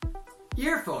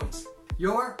Earphones.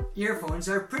 Your earphones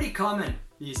are pretty common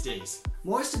these days.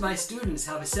 Most of my students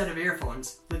have a set of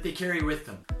earphones that they carry with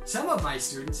them. Some of my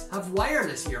students have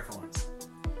wireless earphones.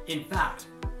 In fact,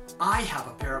 I have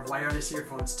a pair of wireless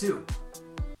earphones too.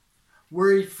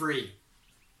 Worry-free.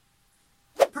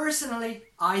 Personally,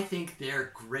 I think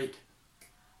they're great.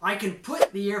 I can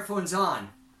put the earphones on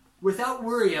without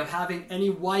worry of having any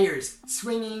wires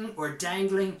swinging or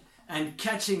dangling and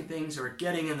catching things or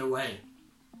getting in the way.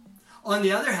 On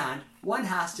the other hand, one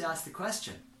has to ask the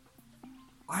question,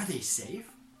 are they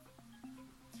safe?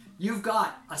 You've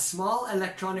got a small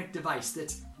electronic device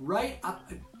that's right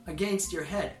up against your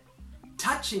head,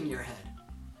 touching your head,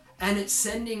 and it's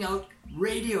sending out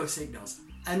radio signals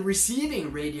and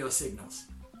receiving radio signals.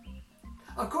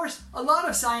 Of course, a lot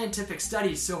of scientific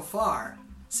studies so far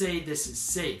say this is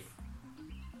safe.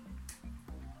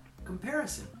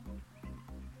 Comparison.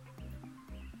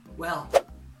 Well,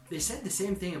 they said the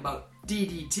same thing about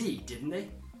DDT, didn't they?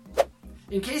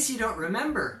 In case you don't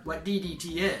remember what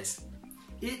DDT is,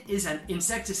 it is an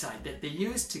insecticide that they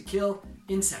used to kill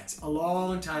insects a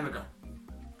long time ago.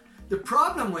 The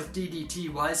problem with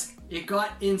DDT was it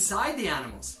got inside the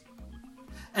animals.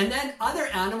 And then other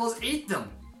animals ate them.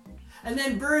 And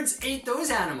then birds ate those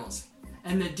animals.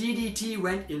 And the DDT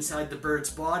went inside the birds'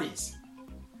 bodies.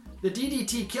 The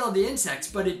DDT killed the insects,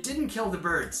 but it didn't kill the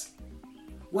birds.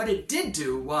 What it did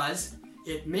do was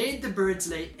it made the birds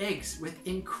lay eggs with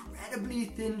incredibly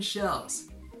thin shells.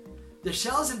 The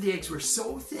shells of the eggs were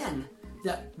so thin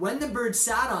that when the birds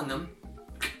sat on them,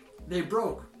 they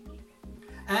broke.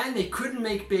 And they couldn't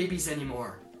make babies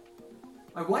anymore.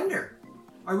 I wonder,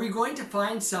 are we going to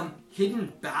find some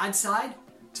hidden bad side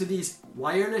to these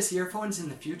wireless earphones in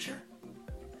the future?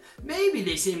 Maybe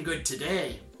they seem good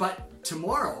today, but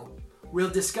tomorrow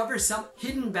we'll discover some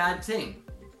hidden bad thing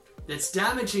that's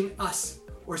damaging us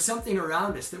or something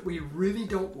around us that we really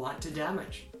don't want to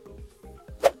damage.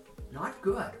 Not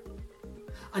good.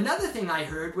 Another thing I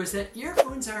heard was that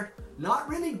earphones are not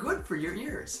really good for your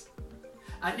ears.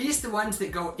 At least the ones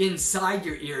that go inside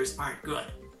your ears aren't good.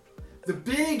 The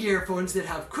big earphones that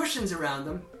have cushions around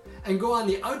them and go on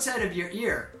the outside of your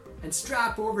ear and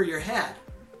strap over your head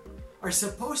are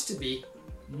supposed to be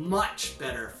much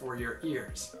better for your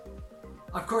ears.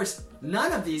 Of course,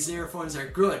 none of these earphones are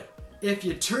good if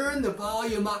you turn the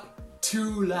volume up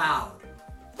too loud.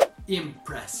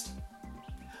 Impressed.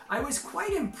 I was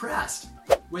quite impressed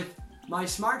with my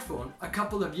smartphone a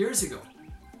couple of years ago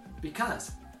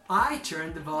because I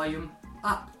turned the volume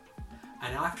up,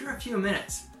 and after a few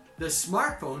minutes, the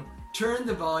smartphone turned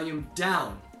the volume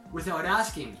down without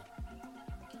asking me.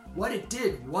 What it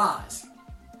did was,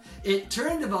 it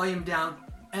turned the volume down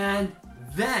and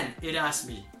then it asked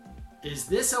me, is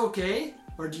this okay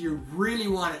or do you really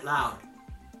want it loud?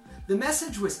 The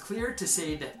message was clear to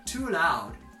say that too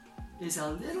loud is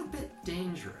a little bit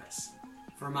dangerous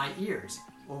for my ears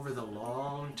over the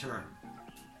long term.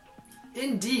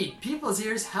 Indeed, people's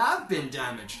ears have been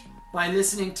damaged by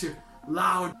listening to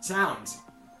loud sounds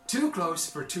too close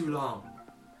for too long.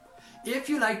 If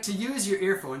you like to use your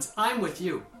earphones, I'm with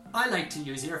you. I like to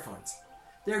use earphones.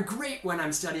 They're great when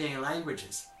I'm studying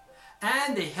languages,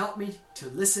 and they help me to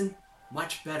listen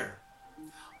much better.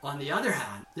 On the other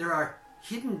hand, there are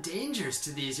hidden dangers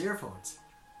to these earphones.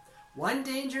 One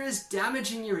danger is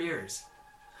damaging your ears.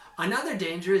 Another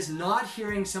danger is not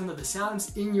hearing some of the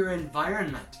sounds in your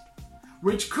environment,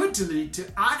 which could lead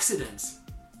to accidents.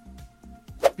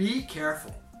 Be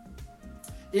careful.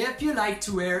 If you like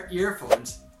to wear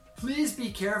earphones, please be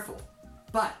careful,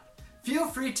 but feel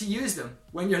free to use them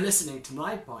when you're listening to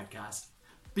my podcast.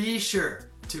 Be sure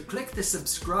to click the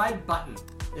subscribe button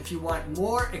if you want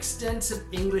more extensive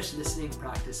English listening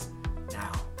practice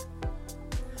now.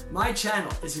 My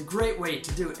channel is a great way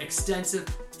to do extensive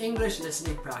English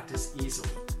listening practice easily.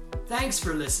 Thanks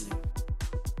for listening.